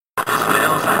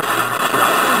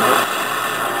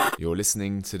You're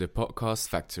listening to the Podcast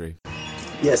Factory.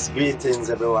 Yes,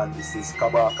 greetings everyone. This is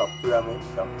Kabaka Pyramid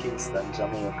from Kingston,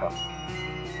 Jamaica.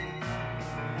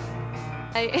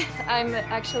 I'm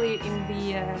actually in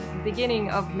the beginning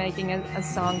of making a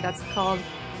song that's called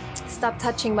Stop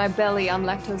Touching My Belly, I'm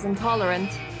Lactose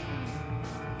Intolerant.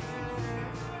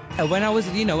 When I was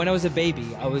a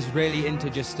baby, I was really into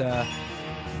just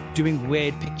doing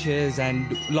weird pictures,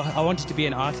 and I wanted to be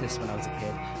an artist when I was a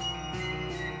kid.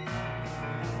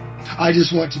 I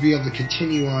just want to be able to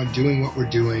continue on doing what we're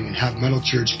doing and have Metal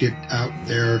Church get out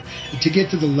there to get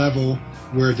to the level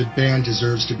where the band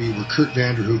deserves to be, where Kurt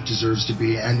Vanderhoof deserves to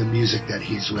be, and the music that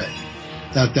he's written.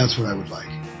 That's what I would like.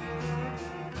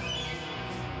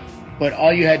 But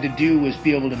all you had to do was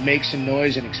be able to make some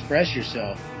noise and express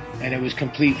yourself, and it was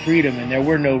complete freedom, and there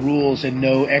were no rules and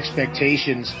no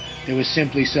expectations. There was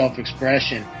simply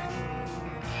self-expression.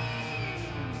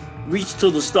 Reach to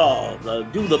the stars,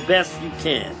 do the best you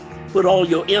can. Put all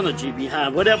your energy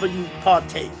behind whatever you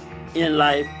partake in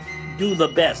life. Do the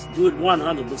best. Do it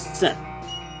 100%.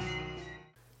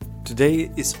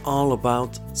 Today is all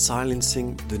about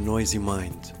silencing the noisy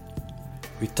mind.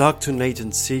 We talked to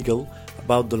Nathan Segal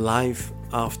about the life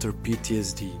after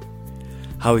PTSD,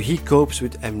 how he copes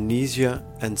with amnesia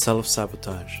and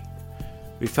self-sabotage.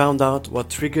 We found out what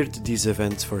triggered these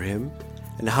events for him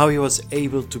and how he was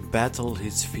able to battle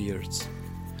his fears.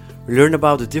 We learn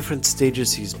about the different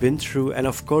stages he's been through, and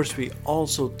of course we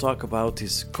also talk about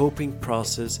his coping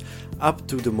process up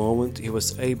to the moment he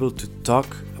was able to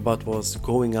talk about what was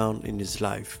going on in his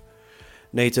life.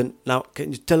 Nathan, now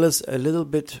can you tell us a little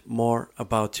bit more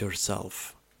about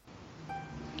yourself?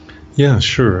 Yeah,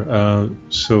 sure.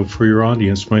 So for your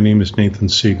audience, my name is Nathan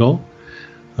Segal.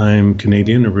 I'm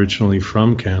Canadian, originally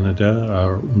from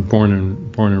Canada, born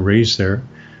and raised there.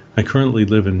 I currently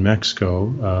live in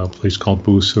Mexico, a place called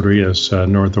Bucerias,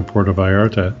 north of Puerto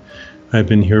Vallarta. I've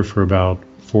been here for about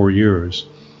 4 years.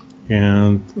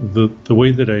 And the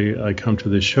way that I come to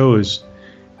this show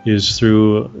is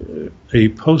through a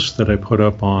post that I put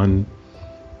up on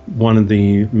one of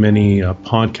the many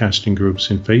podcasting groups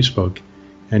in Facebook,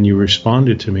 and you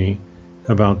responded to me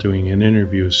about doing an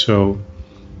interview. So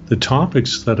the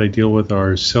topics that I deal with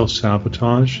are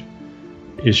self-sabotage,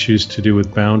 issues to do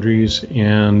with boundaries,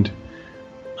 and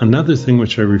another thing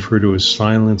which I refer to as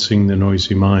silencing the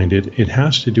noisy mind. It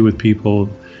has to do with people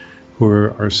who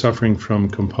are suffering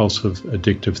from compulsive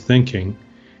addictive thinking,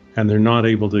 and they're not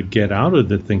able to get out of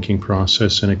the thinking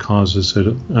process, and it causes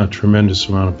a tremendous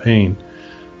amount of pain.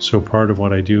 So part of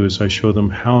what I do is I show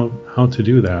them how to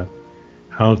do that,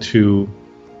 how to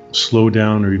slow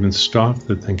down or even stop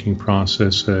the thinking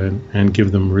process and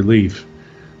give them relief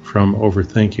from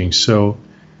overthinking. So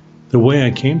the way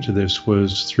I came to this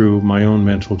was through my own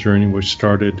mental journey, which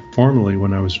started formally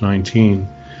when I was 19.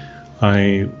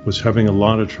 I was having a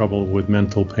lot of trouble with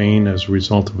mental pain as a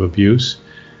result of abuse,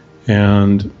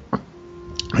 and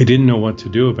I didn't know what to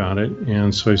do about it.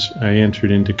 And so I entered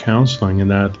into counseling,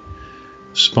 and that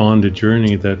spawned a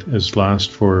journey that has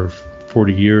lasted for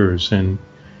 40 years. And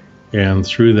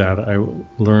through that, I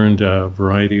learned a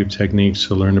variety of techniques.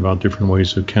 I learned about different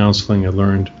ways of counseling. I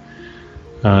learned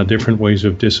different ways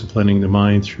of disciplining the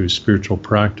mind through spiritual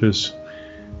practice,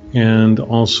 and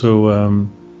also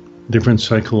different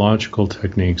psychological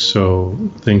techniques. So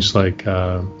things like,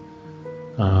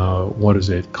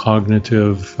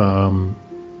 cognitive,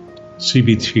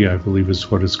 CBT, I believe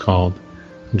is what it's called.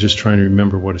 I'm just trying to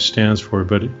remember what it stands for,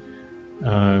 but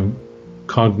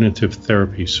cognitive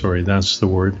therapy, that's the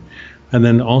word. And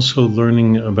then also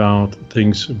learning about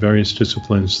various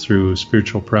disciplines through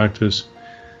spiritual practice.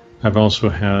 I've also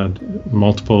had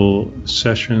multiple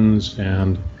sessions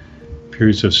and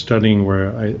periods of studying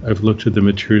where I've looked at the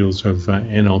materials of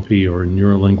NLP, or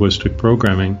neuro-linguistic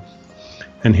programming,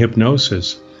 and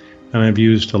hypnosis. And I've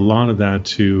used a lot of that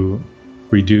to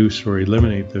reduce or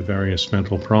eliminate the various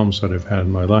mental problems that I've had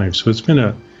in my life. So it's been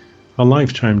a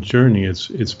lifetime journey.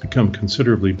 It's become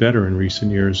considerably better in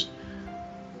recent years.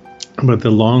 But the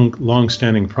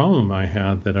long-standing problem I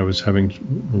had that I was having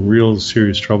real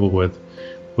serious trouble with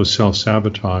was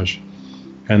self-sabotage,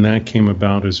 and that came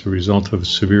about as a result of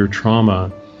severe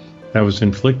trauma that was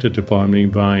inflicted upon me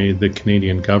by the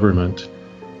Canadian government,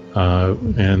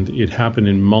 and it happened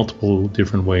in multiple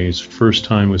different ways. First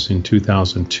time was in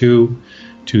 2002,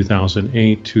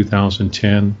 2008,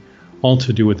 2010, all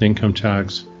to do with income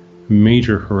tax,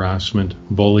 major harassment,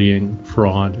 bullying,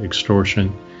 fraud,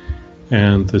 extortion,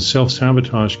 and the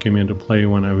self-sabotage came into play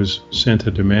when I was sent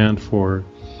a demand for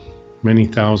many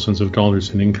thousands of dollars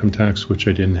in income tax, which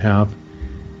I didn't have.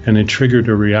 And it triggered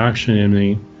a reaction in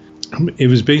me. It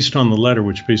was based on the letter,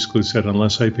 which basically said,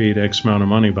 unless I paid X amount of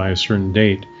money by a certain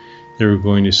date, they were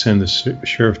going to send the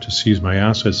sheriff to seize my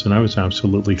assets, and I was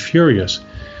absolutely furious.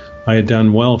 I had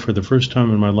done well for the first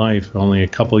time in my life only a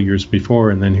couple of years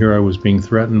before, and then here I was being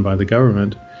threatened by the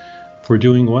government for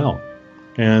doing well.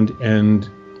 And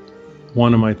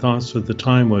one of my thoughts at the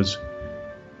time was,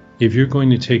 if you're going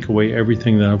to take away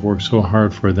everything that I've worked so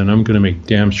hard for, then I'm going to make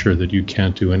damn sure that you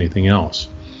can't do anything else.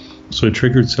 So it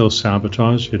triggered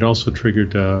self-sabotage. It also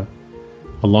triggered a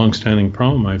long-standing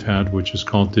problem I've had, which is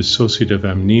called dissociative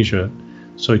amnesia.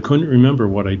 So I couldn't remember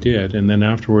what I did, and then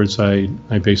afterwards I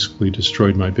basically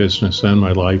destroyed my business and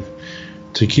my life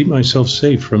to keep myself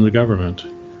safe from the government.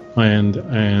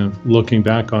 And looking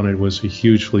back on it, was a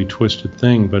hugely twisted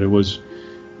thing, but it was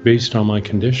based on my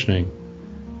conditioning.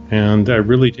 And I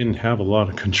really didn't have a lot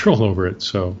of control over it.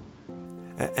 So.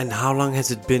 And how long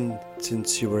has it been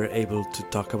since you were able to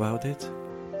talk about it?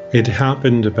 It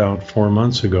happened about 4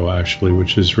 months ago, actually,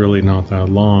 which is really not that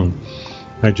long.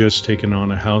 I just taken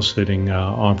on a house sitting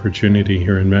opportunity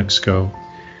here in Mexico.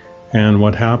 And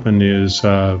what happened is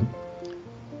I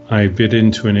bit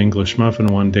into an English muffin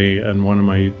one day and one of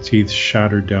my teeth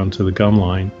shattered down to the gum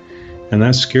line. And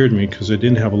that scared me because I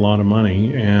didn't have a lot of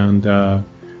money, and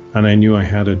I knew I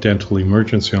had a dental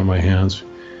emergency on my hands.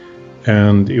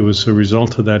 And it was a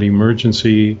result of that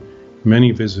emergency,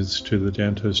 many visits to the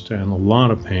dentist and a lot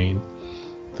of pain,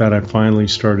 that I finally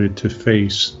started to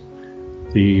face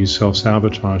the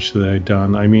self-sabotage that I'd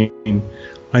done. I mean,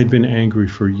 I'd been angry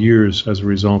for years as a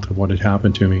result of what had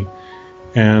happened to me.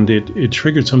 And it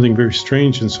triggered something very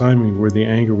strange inside me, where the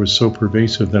anger was so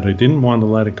pervasive that I didn't want to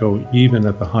let it go, even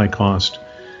at the high cost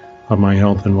of my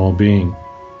health and well-being.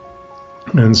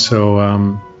 And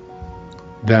so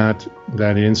that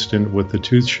incident with the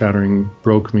tooth shattering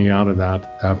broke me out of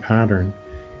that pattern.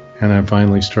 And I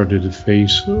finally started to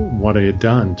face what I had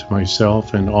done to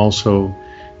myself, and also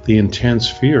the intense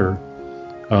fear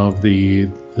of the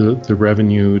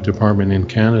revenue department in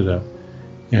Canada.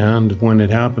 And when it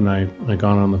happened, I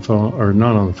got on the phone, or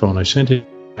not on the phone, I sent it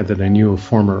that I knew a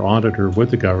former auditor with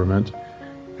the government,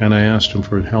 and I asked him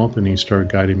for help, and he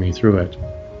started guiding me through it.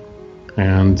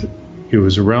 And it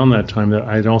was around that time that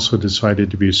I'd also decided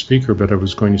to be a speaker, but I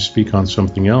was going to speak on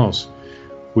something else,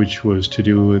 which was to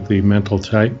do with the mental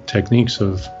techniques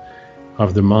of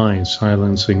the mind,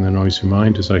 silencing the noisy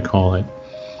mind, as I call it.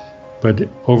 But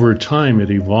over time, it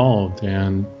evolved,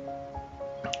 and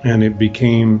it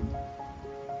became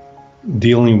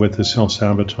dealing with the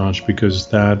self-sabotage, because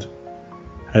that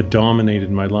had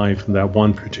dominated my life, and that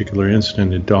one particular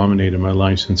incident had dominated my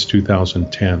life since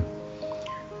 2010.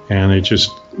 And it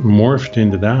just morphed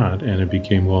into that, and it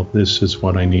became, well, this is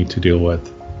what I need to deal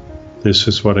with. This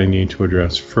is what I need to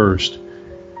address first.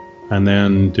 And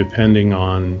then depending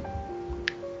on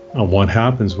what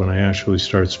happens when I actually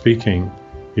start speaking,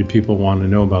 if people want to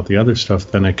know about the other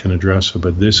stuff, then I can address it.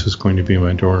 But this is going to be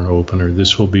my door opener.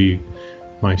 This will be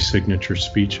my signature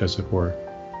speech, as it were.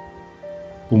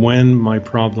 When my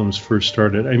problems first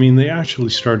started, I mean, they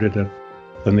actually started at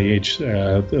the age,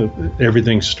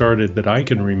 everything started that I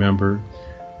can remember,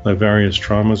 the various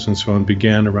traumas and so on,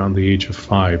 began around the age of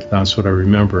 5. That's what I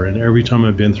remember. And every time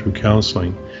I've been through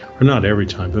counseling, or not every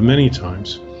time, but many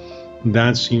times,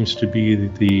 that seems to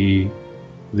be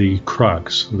the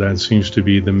crux. That seems to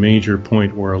be the major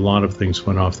point where a lot of things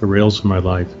went off the rails in my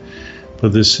life.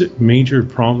 But this major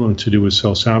problem to do with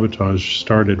self-sabotage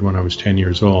started when I was 10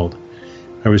 years old.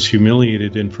 I was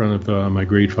humiliated in front of my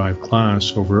grade 5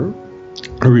 class over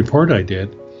a report I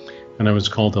did, and I was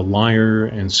called a liar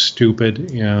and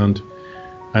stupid, and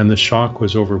the shock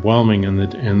was overwhelming,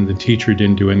 and the teacher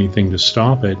didn't do anything to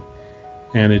stop it,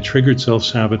 and it triggered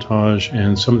self-sabotage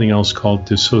and something else called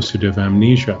dissociative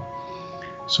amnesia.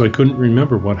 So I couldn't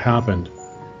remember what happened.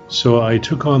 So I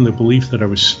took on the belief that I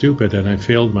was stupid, and I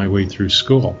failed my way through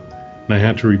school, and I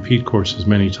had to repeat courses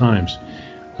many times.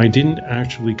 I didn't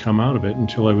actually come out of it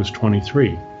until I was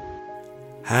 23.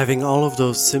 Having all of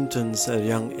those symptoms at a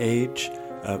young age,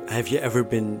 have you ever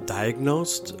been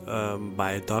diagnosed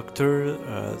by a doctor,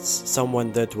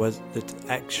 someone that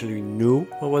actually knew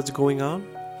what was going on?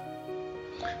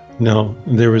 No,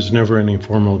 there was never any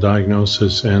formal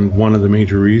diagnosis, and one of the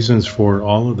major reasons for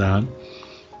all of that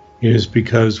is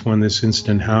because when this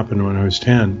incident happened when I was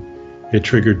 10, it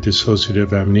triggered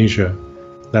dissociative amnesia,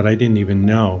 that I didn't even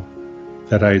know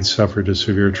that I had suffered a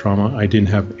severe trauma. I didn't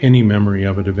have any memory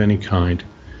of it of any kind.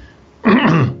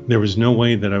 There was no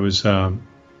way that I was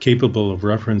capable of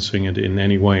referencing it in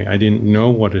any way. I didn't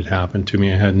know what had happened to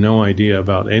me. I had no idea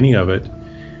about any of it,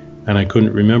 and I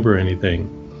couldn't remember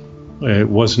anything. It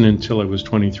wasn't until I was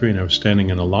 23 and I was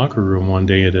standing in a locker room one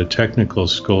day at a technical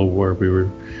school where we were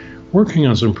working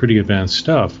on some pretty advanced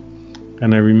stuff,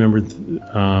 And I remember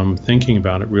thinking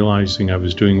about it, realizing I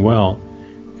was doing well.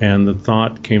 And the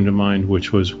thought came to mind,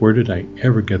 which was, where did I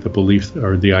ever get the belief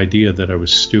or the idea that I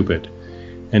was stupid?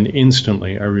 And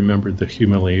instantly I remembered the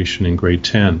humiliation in grade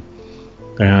 10.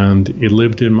 And it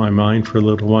lived in my mind for a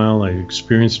little while. I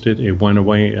experienced it, it went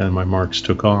away, and my marks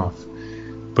took off.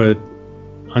 But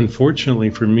unfortunately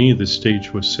for me, the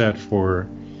stage was set for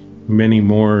many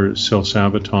more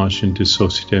self-sabotage and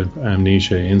dissociative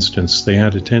amnesia instances. They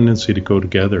had a tendency to go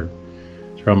together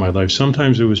throughout my life.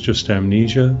 Sometimes it was just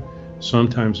amnesia.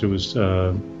 Sometimes it was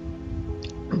the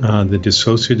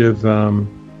dissociative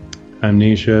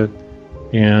amnesia.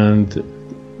 And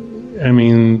I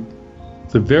mean,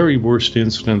 the very worst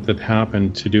incident that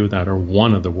happened to do that, or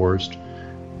one of the worst,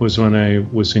 was when I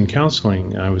was in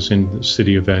counseling. I was in the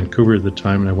city of Vancouver at the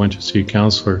time, and I went to see a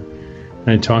counselor, and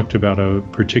I talked about a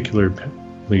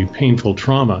particularly painful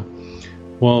trauma.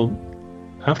 Well,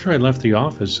 after I left the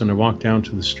office and I walked down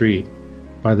to the street,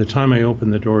 by the time I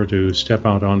opened the door to step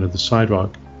out onto the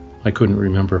sidewalk, I couldn't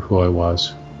remember who I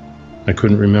was. I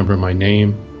couldn't remember my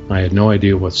name. I had no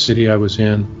idea what city I was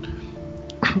in.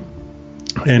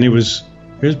 And it was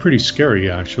pretty scary,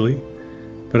 actually.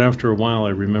 But after a while, I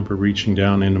remember reaching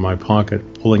down into my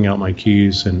pocket, pulling out my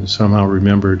keys, and somehow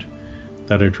remembered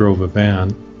that I drove a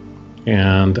van.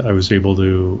 And I was able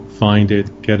to find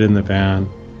it, get in the van,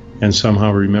 and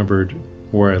somehow remembered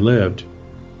where I lived.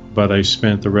 But I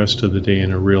spent the rest of the day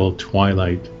in a real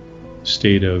twilight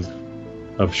state of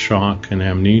shock and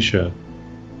amnesia.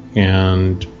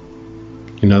 And,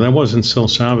 you know, that wasn't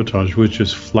self-sabotage, it was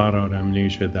just flat-out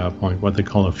amnesia at that point, what they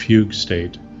call a fugue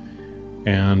state.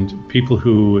 And people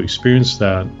who experience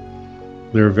that,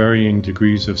 there are varying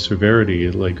degrees of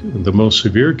severity. Like, the most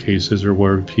severe cases are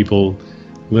where people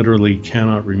literally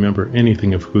cannot remember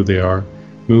anything of who they are,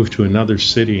 move to another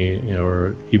city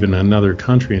or even another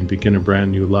country and begin a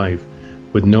brand new life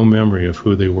with no memory of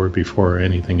who they were before or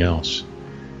anything else.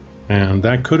 And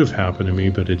that could have happened to me,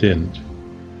 but it didn't.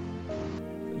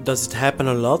 Does it happen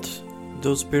a lot,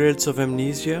 those periods of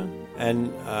amnesia?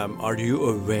 And are you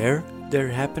aware they're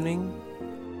happening?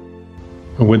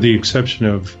 With the exception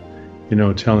of, you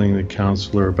know, telling the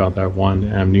counselor about that one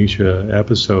amnesia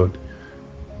episode,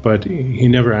 but he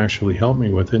never actually helped me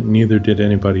with it, neither did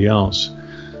anybody else.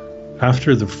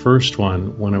 After the first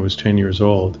one, when I was 10 years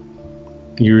old,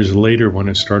 years later when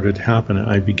it started happening,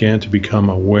 I began to become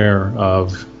aware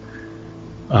of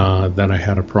that I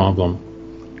had a problem.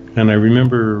 And I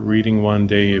remember reading one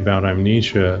day about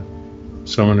amnesia,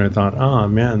 someone had thought,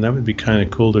 man, that would be kind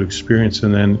of cool to experience.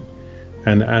 And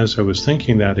as I was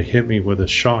thinking that, it hit me with a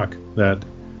shock that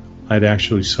I'd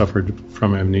actually suffered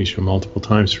from amnesia multiple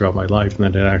times throughout my life, and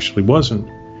that it actually wasn't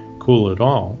cool at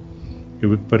all.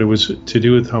 But it was to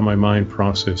do with how my mind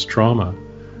processed trauma.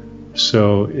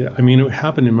 So, I mean, it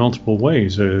happened in multiple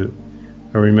ways. I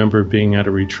remember being at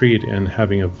a retreat and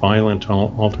having a violent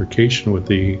altercation with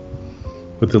the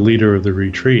leader of the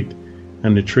retreat,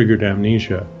 and it triggered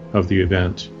amnesia of the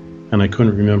event. And I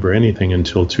couldn't remember anything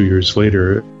until 2 years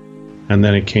later, and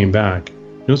then it came back.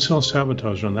 No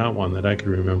self-sabotage on that one that I could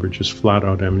remember, just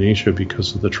flat-out amnesia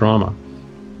because of the trauma.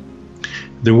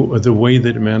 The way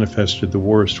that it manifested the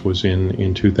worst was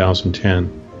in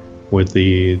 2010 with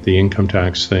the income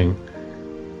tax thing.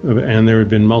 And there had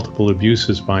been multiple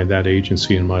abuses by that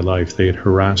agency in my life. They had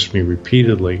harassed me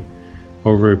repeatedly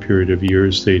over a period of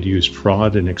years. They'd used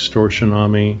fraud and extortion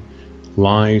on me,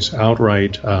 lies,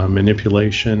 outright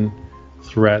manipulation,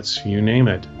 threats, you name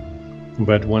it.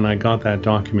 But when I got that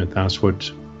document, that's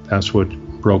what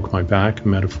broke my back,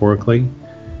 metaphorically,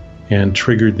 and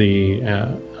triggered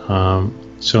the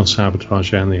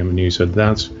self-sabotage and the amnesia.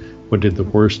 That's what did the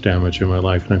worst damage in my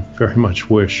life, and I very much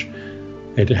wish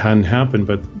it hadn't happened.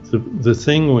 But the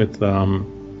thing with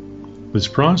this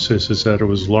process is that it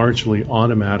was largely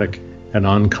automatic and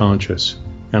unconscious,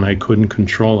 and I couldn't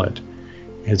control it.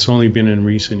 It's only been in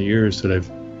recent years that I've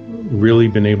really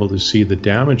been able to see the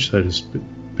damage that it's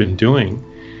been doing,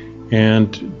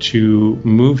 and to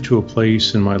move to a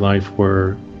place in my life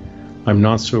where I'm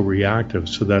not so reactive,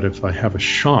 so that if I have a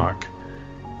shock,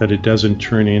 that it doesn't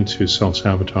turn into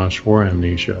self-sabotage or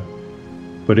amnesia.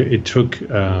 But it took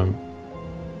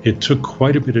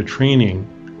quite a bit of training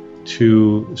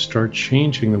to start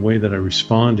changing the way that I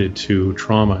responded to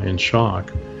trauma and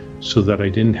shock, so that I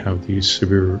didn't have these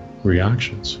severe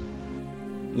reactions.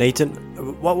 Nathan,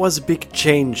 what was a big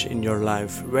change in your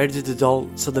life? Where did it all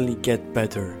suddenly get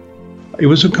better? It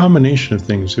was a combination of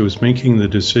things. It was making the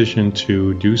decision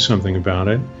to do something about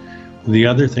it. The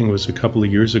other thing was, a couple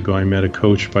of years ago, I met a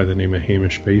coach by the name of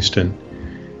Hamish Baston,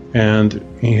 and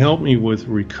he helped me with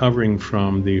recovering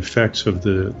from the effects of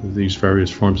these various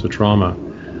forms of trauma.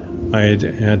 I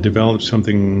had developed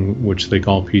something which they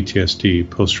call PTSD,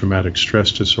 post-traumatic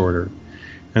stress disorder.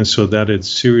 And so that had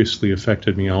seriously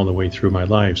affected me all the way through my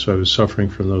life. So I was suffering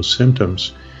from those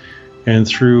symptoms. And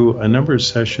through a number of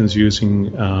sessions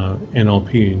using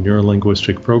NLP,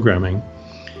 neuro-linguistic programming,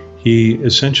 he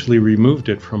essentially removed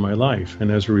it from my life. And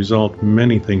as a result,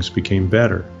 many things became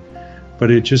better.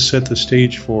 But it just set the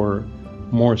stage for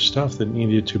more stuff that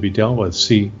needed to be dealt with.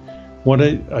 See, what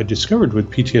I discovered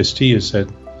with PTSD is that,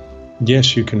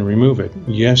 yes, you can remove it.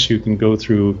 Yes, you can go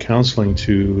through counseling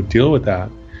to deal with that.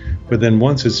 But then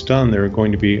once it's done, there are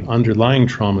going to be underlying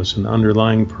traumas and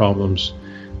underlying problems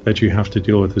that you have to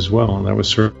deal with as well. And that was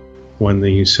sort of when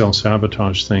the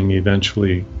self-sabotage thing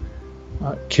eventually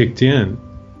kicked in,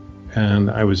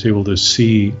 and I was able to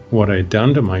see what I'd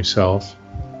done to myself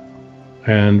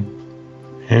and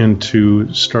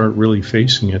to start really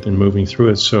facing it and moving through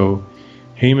it. So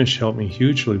Hamish helped me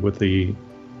hugely with the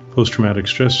post-traumatic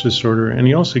stress disorder, and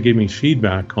he also gave me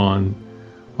feedback on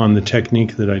the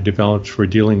technique that I developed for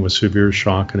dealing with severe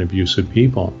shock and abusive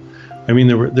people. I mean,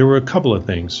 there were a couple of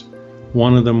things.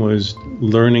 One of them was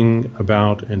learning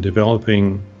about and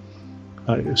developing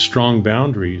strong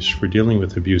boundaries for dealing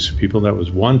with abusive people. That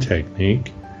was one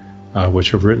technique,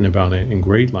 which I've written about in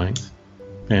great length.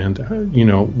 And,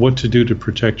 what to do to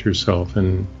protect yourself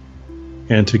and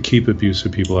to keep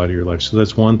abusive people out of your life. So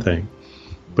that's one thing.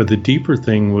 But the deeper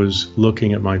thing was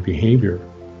looking at my behavior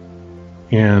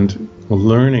and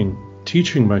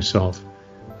teaching myself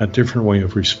a different way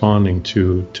of responding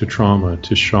to trauma,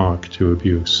 to shock, to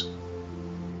abuse.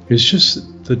 It's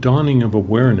just the dawning of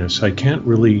awareness. I can't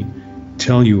really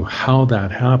tell you how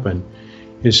that happened.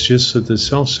 It's just that the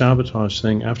self-sabotage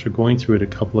thing, after going through it a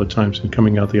couple of times and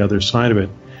coming out the other side of it,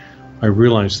 I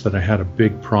realized that I had a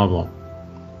big problem.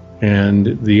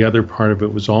 And the other part of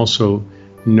it was also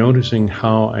noticing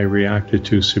how I reacted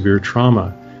to severe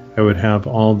trauma. I would have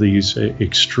all these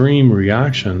extreme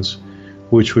reactions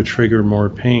which would trigger more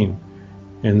pain.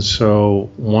 And so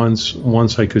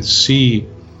once I could see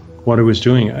what I was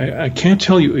doing, I can't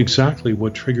tell you exactly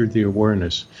what triggered the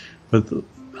awareness, but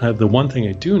the one thing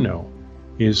I do know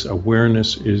is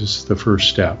awareness is the first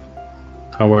step,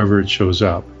 however it shows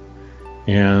up.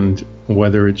 And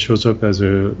whether it shows up as a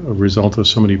result of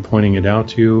somebody pointing it out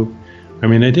to you, I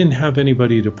mean, I didn't have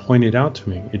anybody to point it out to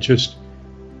me. It just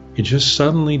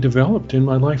suddenly developed in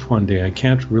my life one day. I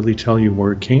can't really tell you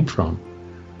where it came from.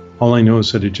 All I know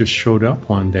is that it just showed up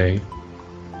one day.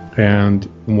 And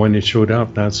when it showed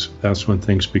up, that's when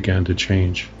things began to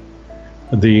change.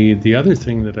 The other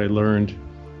thing that I learned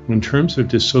in terms of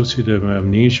dissociative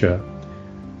amnesia,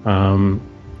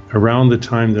 around the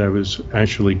time that I was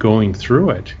actually going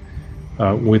through it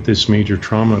with this major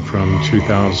trauma from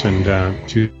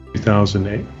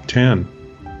 2010,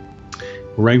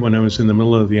 right when I was in the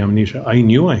middle of the amnesia, I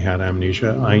knew I had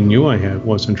amnesia. I knew I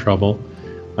was in trouble.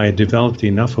 I had developed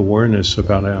enough awareness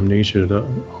about amnesia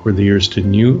over the years to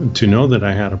know that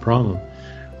I had a problem,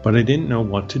 but I didn't know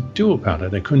what to do about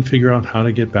it. I couldn't figure out how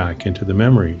to get back into the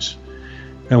memories.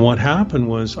 And what happened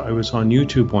was I was on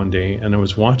YouTube one day and I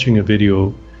was watching a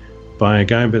video by a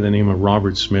guy by the name of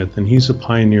Robert Smith, and he's a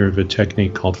pioneer of a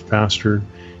technique called Faster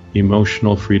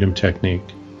Emotional Freedom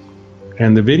Technique.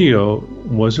 And the video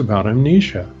was about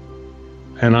amnesia.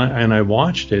 And I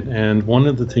watched it, and one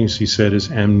of the things he said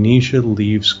is amnesia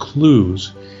leaves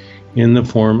clues in the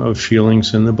form of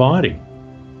feelings in the body.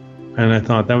 And I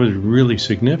thought that was really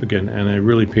significant, and I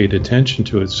really paid attention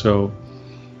to it. So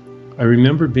I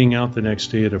remember being out the next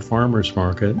day at a farmer's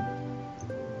market,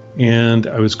 and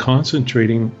I was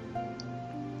concentrating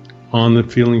on the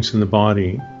feelings in the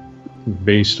body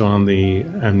based on the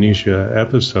amnesia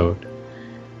episode.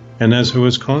 And as I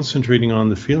was concentrating on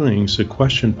the feelings, a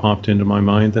question popped into my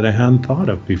mind that I hadn't thought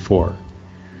of before.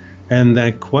 And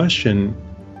that question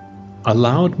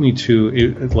allowed me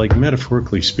to, like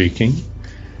metaphorically speaking,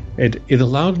 it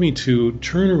allowed me to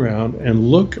turn around and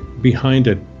look behind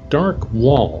a dark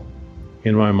wall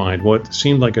in my mind, what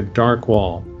seemed like a dark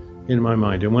wall in my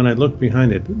mind. And when I looked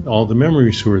behind it, all the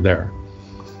memories were there.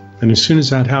 And as soon as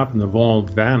that happened, the wall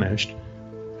vanished.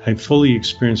 I fully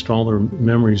experienced all the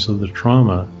memories of the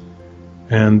trauma.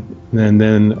 And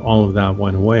then all of that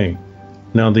went away.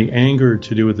 Now, the anger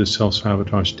to do with the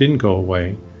self-sabotage didn't go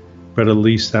away, but at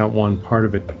least that one part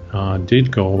of it did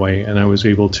go away, and I was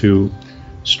able to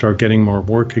start getting more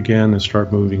work again and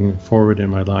start moving forward in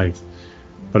my life.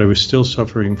 But I was still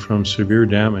suffering from severe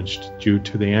damage due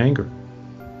to the anger.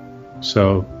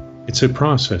 So it's a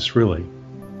process, really.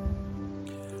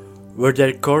 Were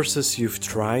there courses you've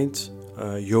tried?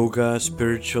 Yoga,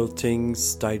 spiritual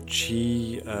things, Tai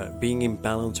Chi, being in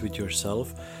balance with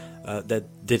yourself,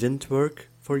 that didn't work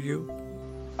for you?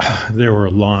 there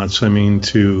were lots. I mean,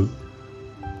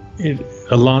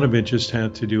 a lot of it just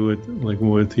had to do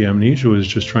with the amnesia, was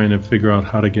just trying to figure out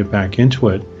how to get back into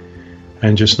it,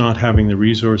 and just not having the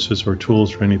resources or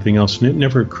tools or anything else. And it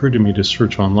never occurred to me to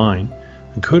search online.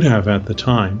 I could have at the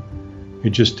time.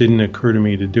 It just didn't occur to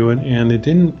me to do it. And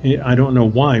I don't know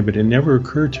why, but it never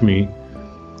occurred to me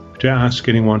to ask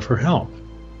anyone for help.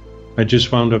 I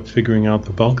just wound up figuring out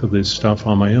the bulk of this stuff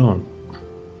on my own.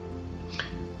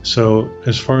 So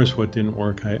as far as what didn't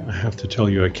work, I have to tell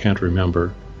you, I can't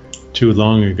remember. Too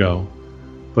long ago.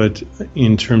 But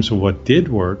in terms of what did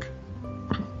work,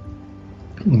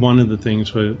 one of the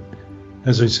things was,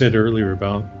 as I said earlier,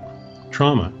 about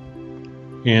trauma.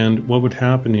 And what would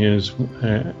happen is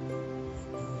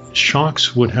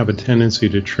shocks would have a tendency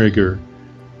to trigger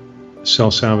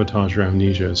self-sabotage or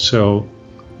amnesia. So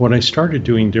what I started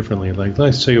doing differently, like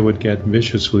let's say I would get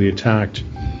viciously attacked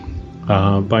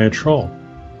by a troll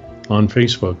on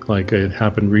Facebook, like it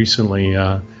happened recently.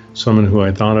 Someone who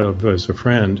I thought of as a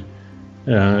friend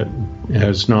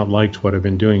has not liked what I've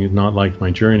been doing, has not liked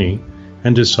my journey,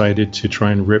 and decided to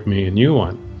try and rip me a new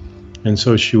one. And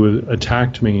so she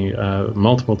attacked me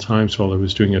multiple times while I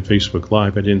was doing a Facebook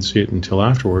Live. I didn't see it until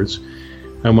afterwards.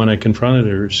 And when I confronted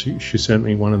her, she sent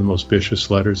me one of the most vicious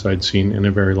letters I'd seen in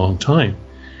a very long time.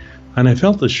 And I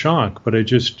felt the shock, but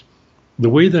the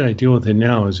way that I deal with it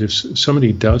now is if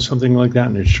somebody does something like that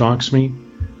and it shocks me,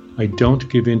 I don't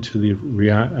give in to the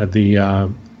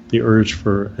urge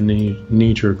for a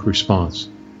knee-jerk response.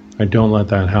 I don't let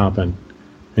that happen.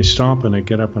 I stop and I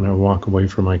get up and I walk away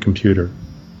from my computer.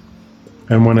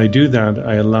 And when I do that,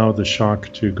 I allow the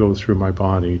shock to go through my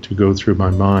body, to go through my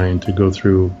mind, to go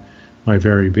through my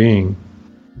very being.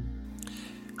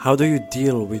 How do you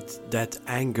deal with that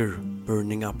anger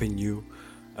burning up in you,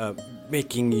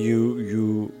 making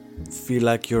you feel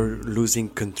like you're losing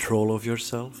control of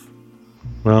yourself?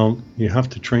 Well, you have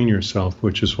to train yourself,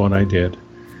 which is what I did.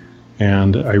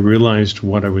 And I realized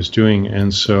what I was doing.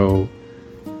 And so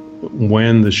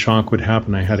when the shock would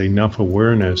happen, I had enough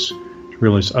awareness to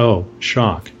realize, oh,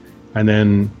 shock. And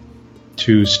then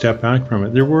to step back from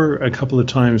it. There were a couple of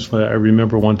times, I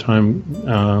remember one time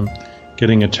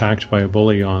getting attacked by a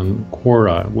bully on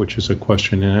Quora, which is a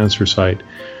question and answer site.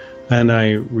 And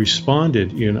I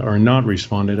responded, or not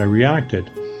responded, I reacted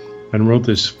and wrote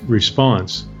this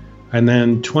response. And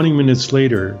then 20 minutes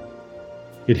later,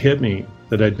 it hit me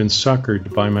that I'd been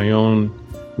suckered by my own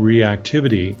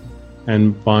reactivity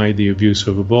and by the abuse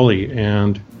of a bully.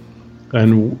 And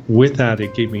with that,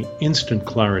 it gave me instant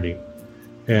clarity.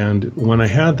 And when I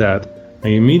had that, I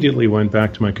immediately went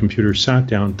back to my computer, sat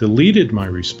down, deleted my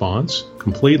response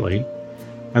completely,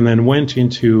 and then went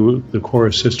into the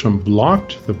Quora system,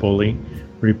 blocked the bully,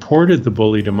 reported the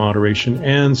bully to moderation,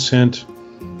 and sent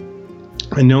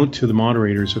a note to the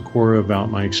moderators at Quora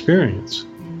about my experience.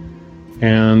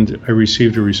 And I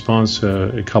received a response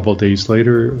a couple of days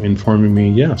later informing me,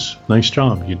 yes, nice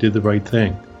job, you did the right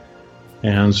thing.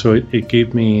 And so it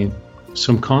gave me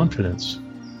some confidence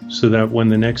so that when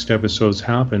the next episodes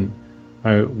happened,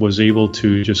 I was able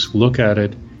to just look at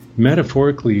it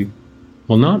metaphorically,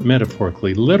 well, not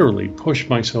metaphorically, literally push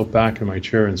myself back in my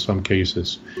chair in some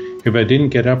cases. If I didn't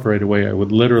get up right away, I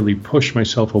would literally push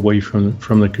myself away from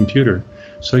the computer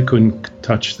so I couldn't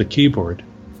touch the keyboard.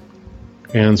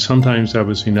 And sometimes that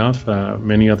was enough.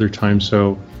 Many other times,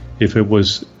 so if it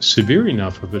was severe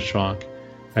enough of a shock,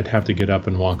 I'd have to get up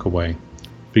and walk away.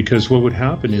 Because what would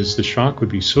happen is the shock would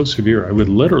be so severe, I would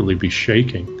literally be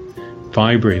shaking,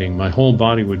 vibrating. My whole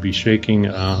body would be shaking.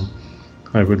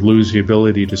 I would lose the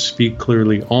ability to speak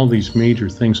clearly. All these major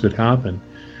things would happen.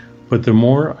 But the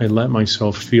more I let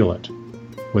myself feel it,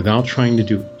 without trying to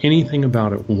do anything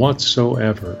about it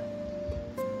whatsoever,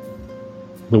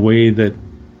 the way that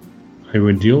I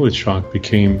would deal with shock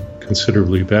became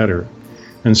considerably better.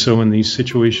 And so when these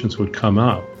situations would come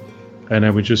up, and I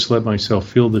would just let myself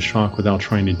feel the shock without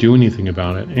trying to do anything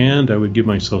about it, and I would give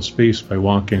myself space by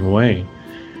walking away,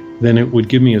 then it would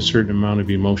give me a certain amount of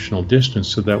emotional distance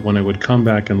so that when I would come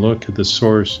back and look at the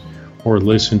source or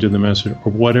listen to the message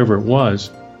or whatever it was,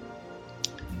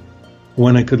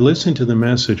 when I could listen to the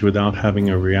message without having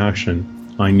a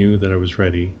reaction, I knew that I was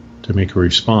ready to make a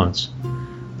response.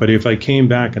 But if I came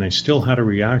back and I still had a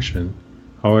reaction,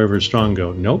 however strong,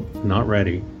 go, nope, not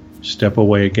ready, step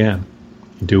away again,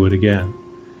 do it again.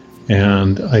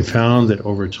 And I found that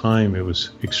over time it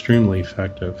was extremely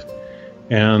effective.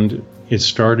 And it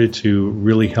started to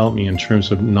really help me in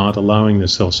terms of not allowing the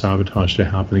self-sabotage to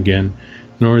happen again,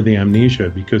 nor the amnesia,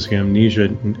 because the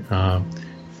amnesia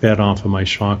fed off of my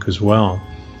shock as well.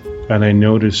 And I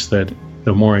noticed that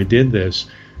the more I did this,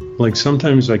 like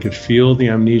sometimes I could feel the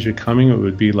amnesia coming. It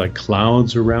would be like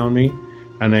clouds around me.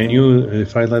 And I knew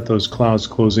if I let those clouds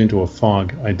close into a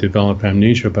fog, I'd develop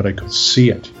amnesia, but I could see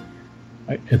it.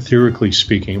 Etherically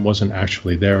speaking, it wasn't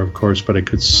actually there, of course, but I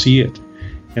could see it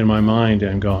in my mind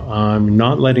and go, I'm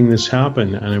not letting this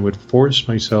happen. And I would force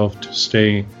myself to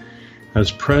stay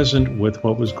as present with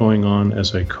what was going on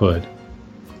as I could.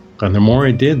 And the more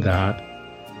I did that,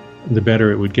 the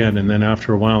better it would get. And then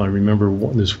after a while, I remember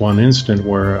this one instant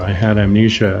where I had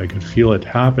amnesia. I could feel it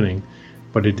happening,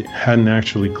 but it hadn't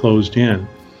actually closed in.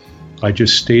 I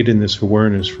just stayed in this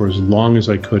awareness for as long as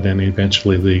I could, and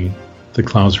eventually the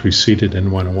clouds receded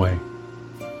and went away.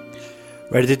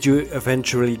 Where did you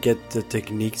eventually get the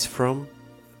techniques from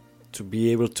to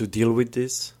be able to deal with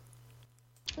this?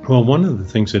 Well, one of the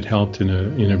things that helped in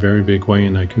a very big way,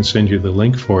 and I can send you the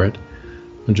link for it.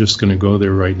 I'm just going to go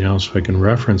there right now so I can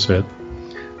reference it.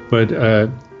 But a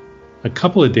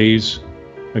couple of days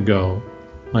ago,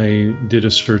 I did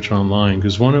a search online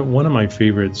because one of my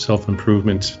favorite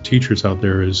self-improvement teachers out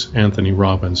there is Tony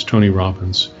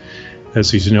Robbins, as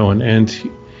he's known. And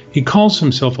he calls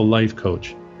himself a life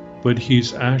coach, but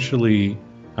he's actually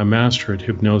a master at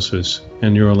hypnosis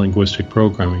and neuro-linguistic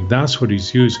programming. That's what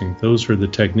he's using. Those are the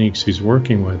techniques he's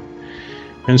working with.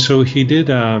 And so he did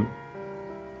a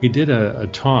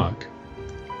talk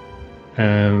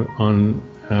on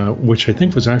which I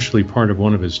think was actually part of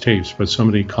one of his tapes, but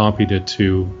somebody copied it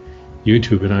to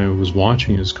YouTube and I was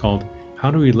watching. It's called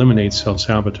How to Eliminate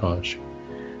Self-Sabotage.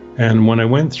 And when I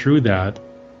went through that,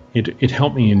 it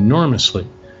helped me enormously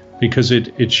because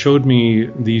it showed me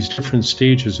these different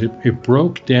stages. It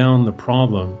broke down the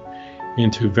problem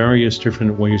into various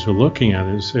different ways of looking at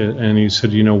it. And he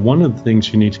said, one of the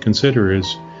things you need to consider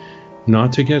is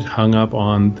not to get hung up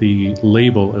on the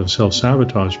label of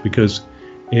self-sabotage, because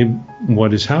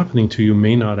what is happening to you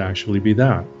may not actually be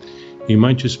that. You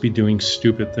might just be doing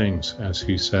stupid things, as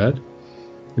he said,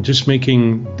 just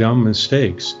making dumb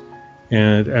mistakes,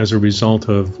 and as a result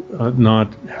of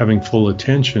not having full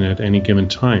attention at any given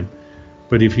time.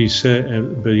 But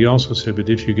he also said, but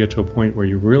if you get to a point where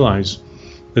you realize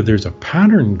that there's a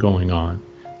pattern going on,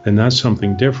 then that's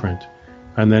something different.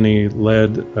 And then he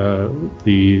led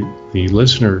the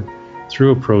listener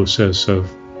through a process of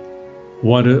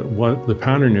what the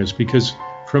pattern is, because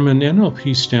from an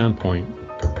NLP standpoint,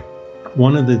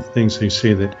 one of the things they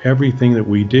say that everything that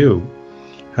we do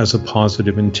has a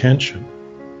positive intention.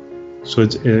 So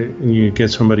you get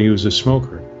somebody who's a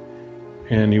smoker,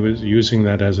 and he was using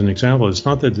that as an example. It's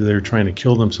not that they're trying to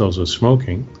kill themselves with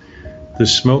smoking. The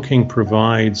smoking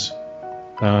provides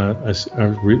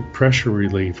pressure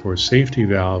relief or safety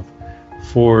valve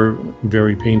for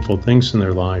very painful things in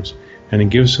their lives, and it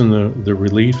gives them the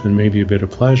relief and maybe a bit of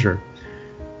pleasure.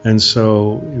 And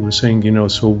so he was saying,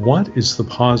 so what is the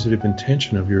positive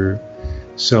intention of your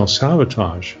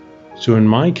self-sabotage? So in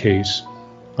my case,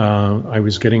 I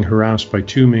was getting harassed by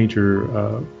two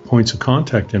major points of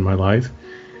contact in my life,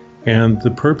 and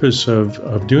the purpose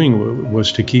of doing it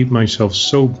was to keep myself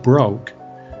so broke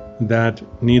that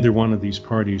neither one of these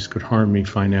parties could harm me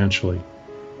financially.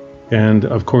 And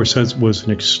of course, that was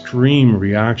an extreme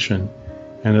reaction,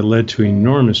 and it led to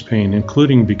enormous pain,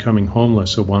 including becoming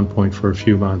homeless at one point for a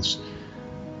few months.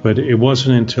 But it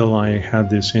wasn't until I had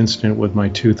this incident with my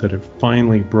tooth that it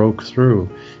finally broke through.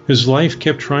 His life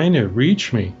kept trying to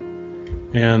reach me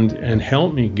and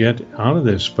help me get out of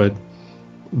this. But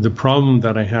the problem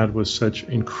that I had was such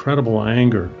incredible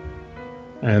anger.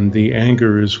 And the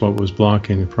anger is what was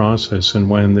blocking the process. And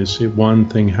when this one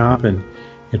thing happened,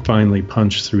 it finally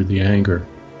punched through the anger.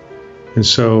 And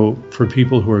so for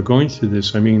people who are going through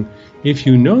this, if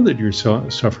you know that you're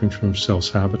suffering from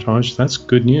self-sabotage, that's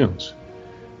good news.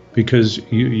 Because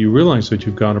you realize that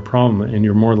you've got a problem and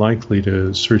you're more likely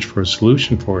to search for a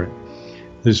solution for it.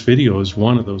 This video is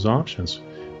one of those options.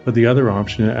 But the other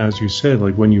option, as you said,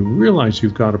 like when you realize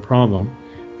you've got a problem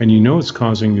and you know it's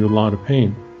causing you a lot of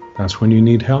pain, that's when you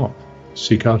need help.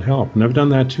 Seek out help. And I've done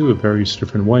that too in various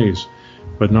different ways,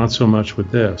 but not so much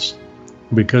with this,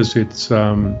 because it's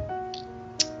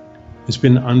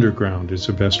been underground is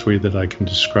the best way that I can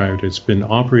describe it. It's been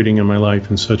operating in my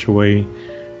life in such a way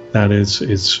that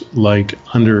it's like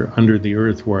under the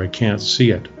earth where I can't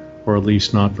see it, or at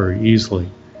least not very easily.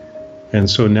 And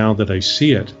so now that I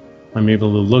see it, I'm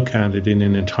able to look at it in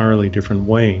an entirely different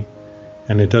way,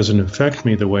 and it doesn't affect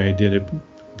me the way I did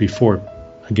it before.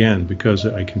 Again, because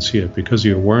I can see it, because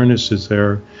the awareness is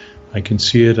there, I can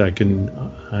see it.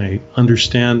 I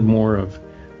understand more of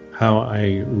how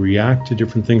I react to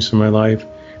different things in my life,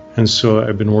 and so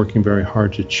I've been working very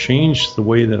hard to change the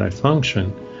way that I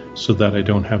function, so that I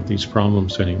don't have these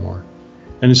problems anymore.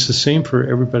 And it's the same for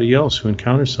everybody else who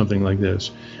encounters something like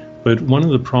this. But one of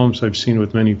the problems I've seen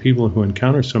with many people who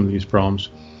encounter some of these problems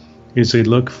is they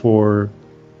look for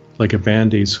like a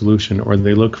Band-Aid solution, or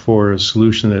they look for a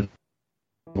solution that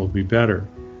will be better.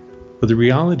 But the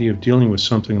reality of dealing with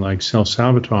something like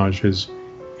self-sabotage is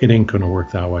it ain't going to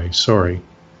work that way. Sorry.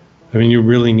 I mean, you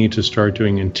really need to start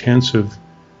doing intensive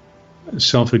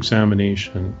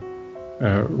self-examination,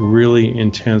 really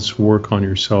intense work on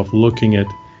yourself, looking at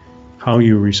how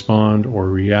you respond or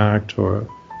react or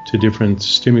to different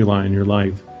stimuli in your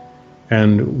life.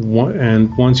 And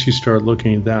once you start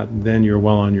looking at that, then you're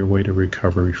well on your way to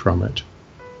recovery from it.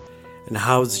 And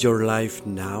how's your life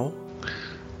now?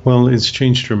 Well, it's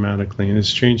changed dramatically, and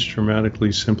it's changed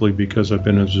dramatically simply because I've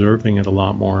been observing it a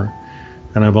lot more.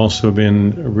 And I've also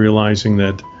been realizing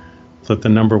that the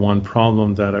number one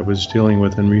problem that I was dealing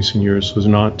with in recent years was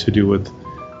not to do with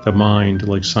the mind,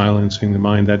 like silencing the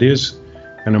mind. That is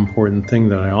an important thing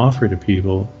that I offer to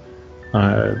people,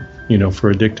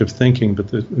 for addictive thinking. But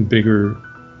the bigger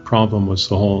problem was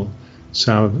the whole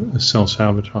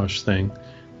self-sabotage thing,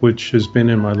 which has been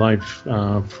in my life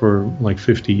for like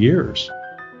 50 years.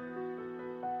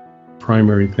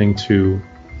 Primary thing to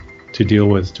deal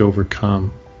with, to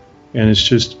overcome. And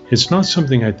it's not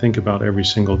something I think about every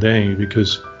single day,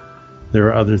 because there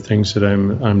are other things that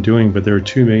I'm doing, but there are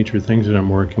two major things that I'm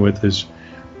working with: is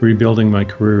rebuilding my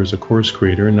career as a course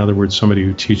creator, in other words, somebody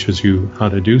who teaches you how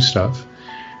to do stuff.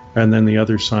 And then the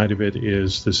other side of it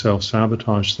is the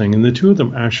self-sabotage thing. And the two of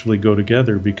them actually go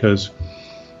together, because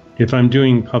if I'm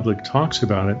doing public talks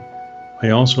about it, I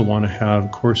also want to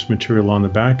have course material on the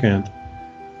back end,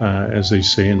 as they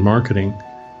say in marketing,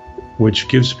 which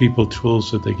gives people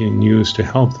tools that they can use to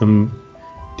help them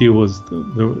deal with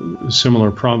the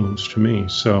similar problems to me.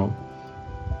 So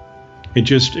it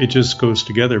just goes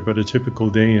together. But a typical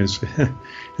day is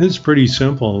pretty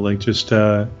simple, like just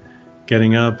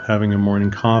getting up, having a morning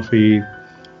coffee,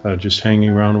 just hanging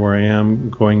around where I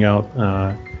am, going out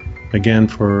again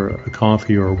for a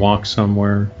coffee or a walk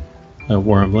somewhere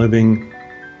where I'm living,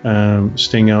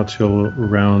 staying out till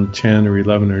around 10 or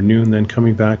 11 or noon, then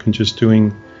coming back and just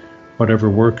doing whatever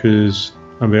work is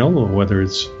available, whether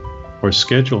it's or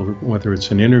scheduled, whether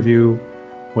it's an interview,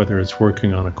 whether it's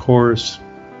working on a course,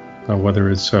 whether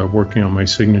it's working on my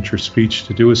signature speech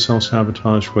to do with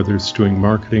self-sabotage, whether it's doing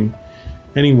marketing,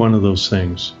 any one of those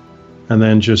things. And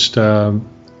then just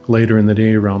later in the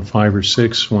day, around 5 or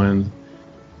 6, when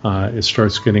it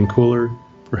starts getting cooler,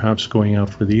 perhaps going out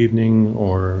for the evening,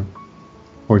 or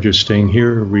just staying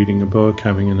here, reading a book,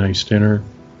 having a nice dinner.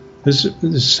 This is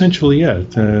essentially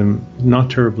it. Not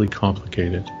terribly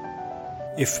complicated.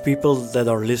 If people that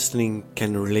are listening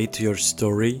can relate to your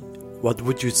story, what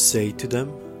would you say to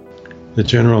them? The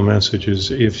general message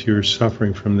is, if you're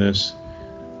suffering from this,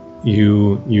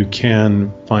 you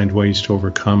can find ways to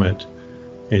overcome it.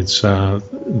 It's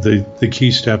the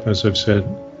key step, as I've said,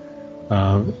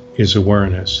 is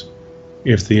awareness.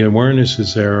 If the awareness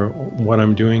is there, what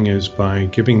I'm doing is, by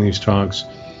giving these talks,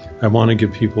 I want to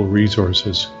give people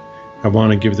resources. I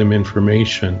want to give them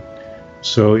information.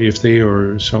 So if they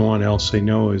or someone else they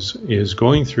know is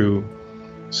going through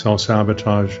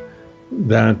self-sabotage,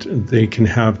 that they can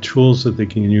have tools that they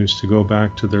can use to go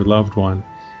back to their loved one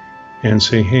and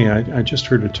say, hey, I just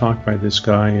heard a talk by this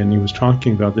guy, and he was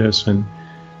talking about this, and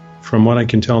from what I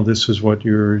can tell, this is what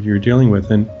you're dealing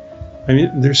with. And I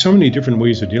mean, there's so many different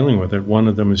ways of dealing with it. One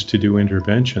of them is to do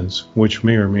interventions, which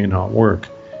may or may not work,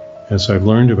 as I've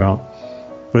learned about.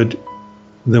 But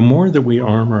the more that we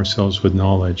arm ourselves with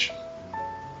knowledge,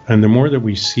 and the more that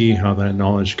we see how that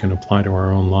knowledge can apply to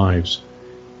our own lives,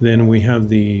 then we have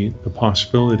the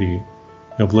possibility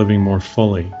of living more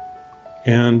fully.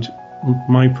 And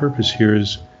my purpose here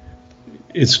is,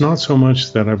 it's not so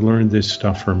much that I've learned this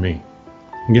stuff for me.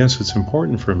 Yes, it's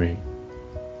important for me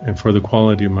and for the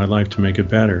quality of my life to make it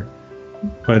better.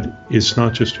 But it's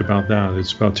not just about that.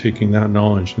 It's about taking that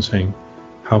knowledge and saying,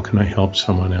 how can I help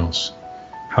someone else?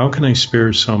 How can I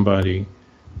spare somebody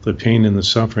the pain and the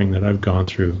suffering that I've gone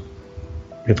through?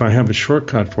 If I have a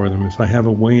shortcut for them, if I have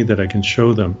a way that I can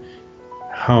show them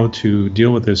how to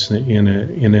deal with this in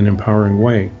an empowering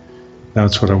way,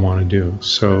 that's what I want to do.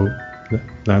 So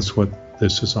that's what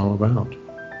this is all about.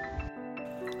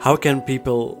 How can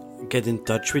people get in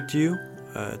touch with you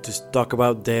to talk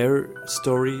about their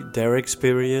story, their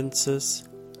experiences?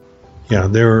 Yeah,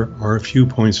 there are a few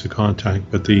points of contact,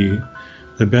 but the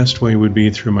best way would be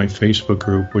through my Facebook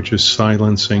group, which is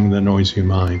Silencing the Noisy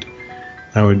Mind.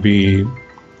 That would be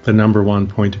the number one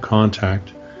point of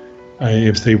contact.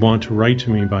 If they want to write to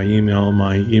me by email,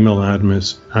 my email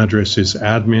address is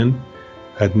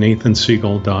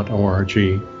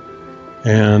admin@nathansegal.org.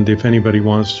 And if anybody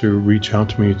wants to reach out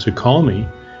to me, to call me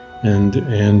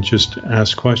and just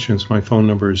ask questions, my phone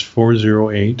number is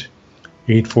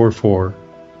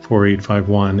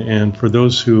 408-844-4851. And for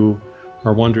those who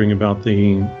are wondering about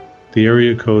the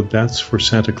area code, that's for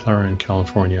Santa Clara in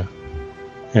California.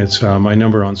 It's my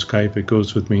number on Skype. It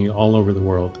goes with me all over the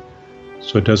world.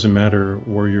 So it doesn't matter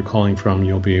where you're calling from,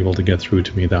 you'll be able to get through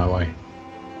to me that way.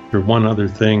 One other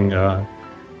thing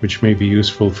which may be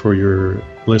useful for your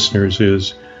listeners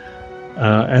is,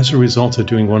 as a result of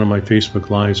doing one of my Facebook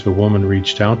Lives, a woman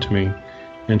reached out to me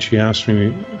and she asked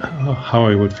me how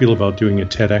I would feel about doing a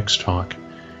TEDx talk.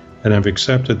 And I've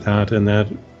accepted that, and that,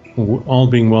 all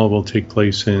being well, will take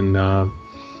place in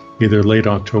either late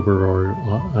October or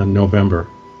November.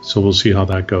 So we'll see how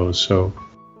that goes.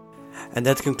 And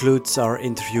that concludes our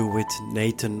interview with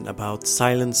Nathan about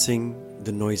silencing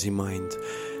the noisy mind.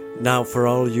 Now, for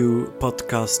all you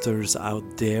podcasters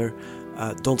out there,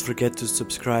 don't forget to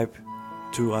subscribe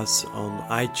to us on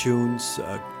iTunes,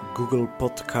 Google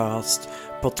Podcast,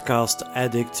 Podcast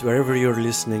Addict, wherever you're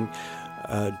listening.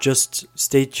 Just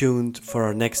stay tuned for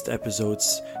our next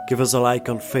episodes. Give us a like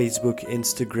on Facebook,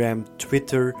 Instagram,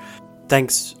 Twitter.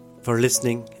 Thanks for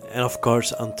listening, and of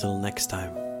course, until next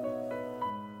time.